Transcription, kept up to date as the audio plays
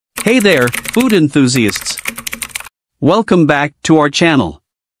Hey there, food enthusiasts! Welcome back to our channel.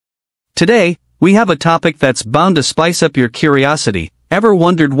 Today, we have a topic that's bound to spice up your curiosity. Ever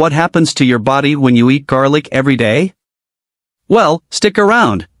wondered what happens to your body when you eat garlic every day? Well, stick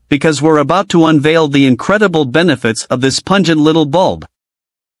around, because we're about to unveil the incredible benefits of this pungent little bulb.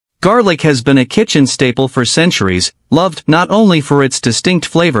 Garlic has been a kitchen staple for centuries, loved not only for its distinct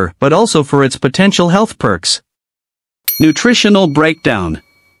flavor but also for its potential health perks. Nutritional breakdown.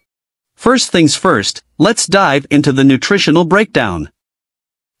 First things first, let's dive into the nutritional breakdown.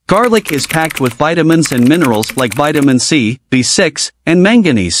 Garlic is packed with vitamins and minerals like vitamin C, B6, and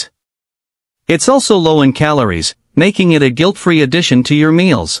manganese. It's also low in calories, making it a guilt-free addition to your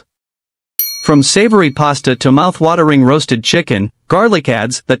meals. From savory pasta to mouth-watering roasted chicken, garlic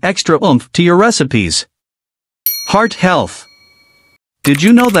adds that extra oomph to your recipes. Heart health. Did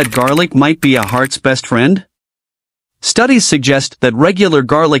you know that garlic might be a heart's best friend? Studies suggest that regular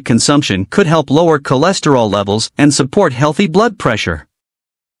garlic consumption could help lower cholesterol levels and support healthy blood pressure.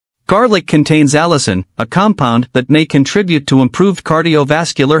 Garlic contains allicin, a compound that may contribute to improved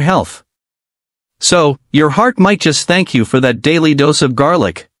cardiovascular health. So, your heart might just thank you for that daily dose of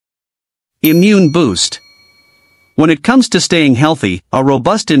garlic. Immune boost. When it comes to staying healthy, a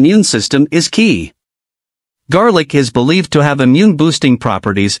robust immune system is key. Garlic is believed to have immune-boosting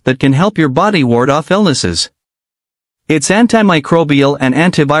properties that can help your body ward off illnesses. Its antimicrobial and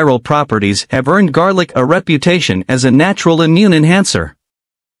antiviral properties have earned garlic a reputation as a natural immune enhancer.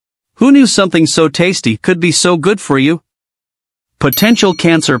 Who knew something so tasty could be so good for you? Potential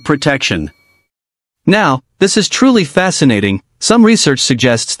cancer protection. Now, this is truly fascinating. Some research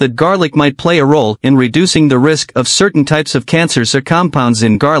suggests that garlic might play a role in reducing the risk of certain types of cancers. Compounds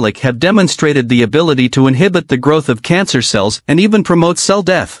in garlic have demonstrated the ability to inhibit the growth of cancer cells and even promote cell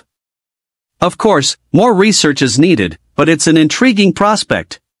death. Of course, more research is needed, but it's an intriguing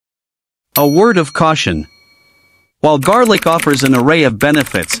prospect. A word of caution. While garlic offers an array of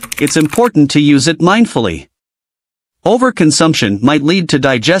benefits, it's important to use it mindfully. Overconsumption might lead to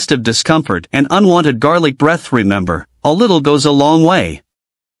digestive discomfort and unwanted garlic breath. Remember, a little goes a long way.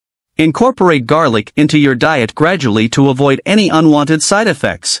 Incorporate garlic into your diet gradually to avoid any unwanted side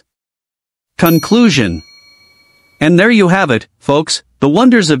effects. Conclusion. And there you have it, folks, the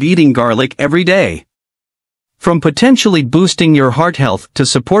wonders of eating garlic every day. From potentially boosting your heart health to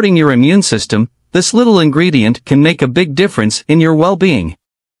supporting your immune system, this little ingredient can make a big difference in your well-being.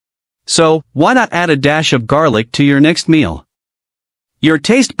 So, why not add a dash of garlic to your next meal? Your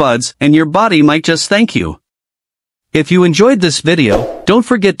taste buds and your body might just thank you. If you enjoyed this video, don't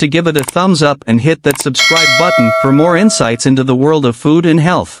forget to give it a thumbs up and hit that subscribe button for more insights into the world of food and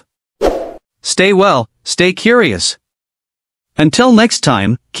health. Stay well, stay curious. Until next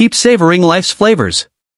time, keep savoring life's flavors.